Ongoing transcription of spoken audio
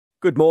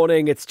Good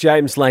morning, it's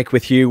James Lake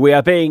with you. We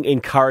are being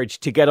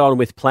encouraged to get on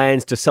with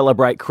plans to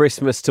celebrate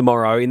Christmas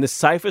tomorrow in the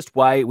safest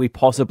way we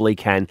possibly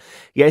can.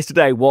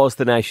 Yesterday was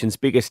the nation's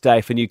biggest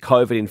day for new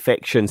COVID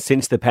infections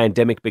since the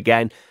pandemic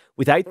began,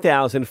 with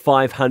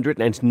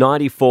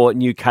 8,594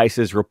 new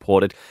cases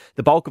reported.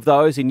 The bulk of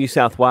those in New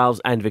South Wales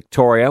and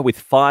Victoria, with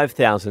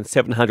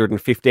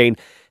 5,715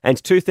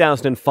 and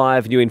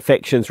 2,005 new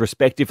infections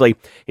respectively.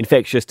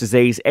 Infectious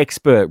disease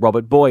expert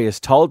Robert Boy has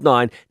told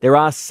Nine there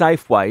are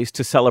safe ways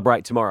to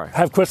celebrate tomorrow.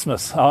 Have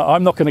Christmas.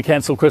 I'm not going to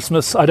cancel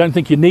Christmas. I don't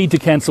think you need to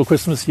cancel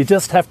Christmas. You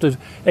just have to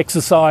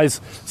exercise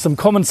some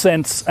common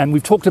sense, and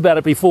we've talked about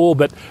it before,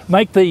 but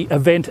make the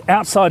event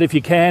outside if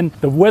you can.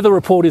 The weather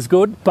report is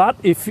good, but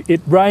if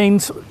it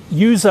rains,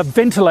 use a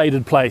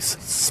ventilated place.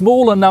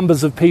 Smaller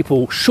numbers of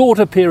people,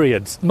 shorter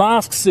periods.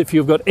 Masks if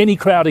you've got any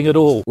crowding at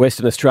all.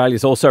 Western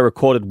Australia's also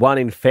recorded one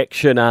infection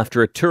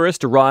after a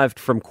tourist arrived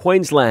from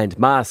Queensland.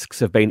 Masks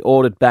have been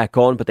ordered back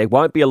on, but there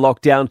won't be a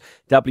lockdown.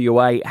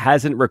 WA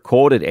hasn't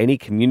recorded any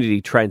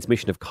community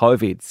transmission of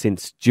COVID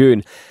since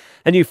June.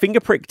 A new finger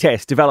prick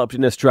test developed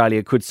in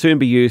Australia could soon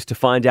be used to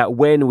find out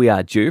when we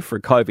are due for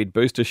a COVID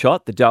booster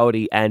shot. The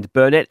Doherty and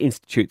Burnett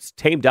Institutes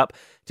teamed up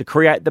to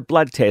create the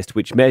blood test,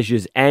 which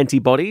measures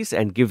antibodies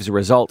and gives a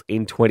result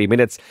in 20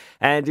 minutes.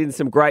 And in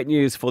some great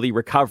news for the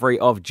recovery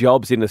of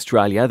jobs in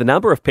Australia, the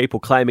number of people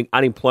claiming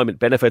unemployment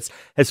benefits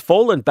has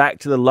fallen back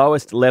to the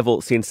lowest level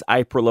since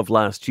April of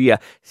last year.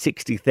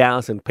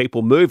 60,000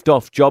 people moved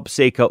off job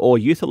seeker or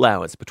youth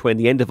allowance between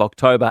the end of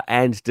October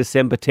and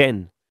December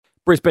 10.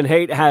 Brisbane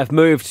Heat have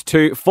moved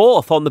to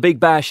fourth on the Big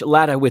Bash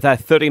ladder with a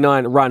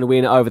 39-run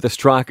win over the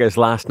Strikers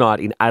last night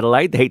in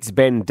Adelaide. The Heat's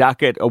Ben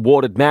Duckett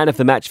awarded man of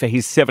the match for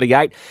his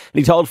 78, and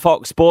he told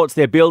Fox Sports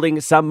they're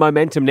building some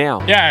momentum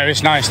now. Yeah, it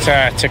was nice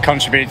to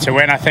contribute to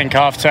win. I think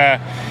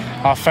after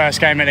our first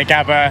game at the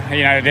Gabba,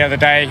 the other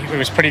day, it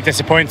was pretty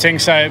disappointing.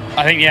 So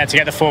I think, to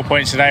get the 4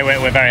 points today,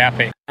 we're very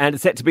happy. And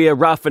it's set to be a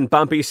rough and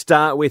bumpy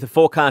start with a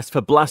forecast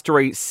for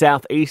blustery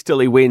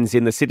southeasterly winds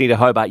in the Sydney to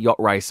Hobart yacht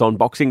race on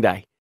Boxing Day.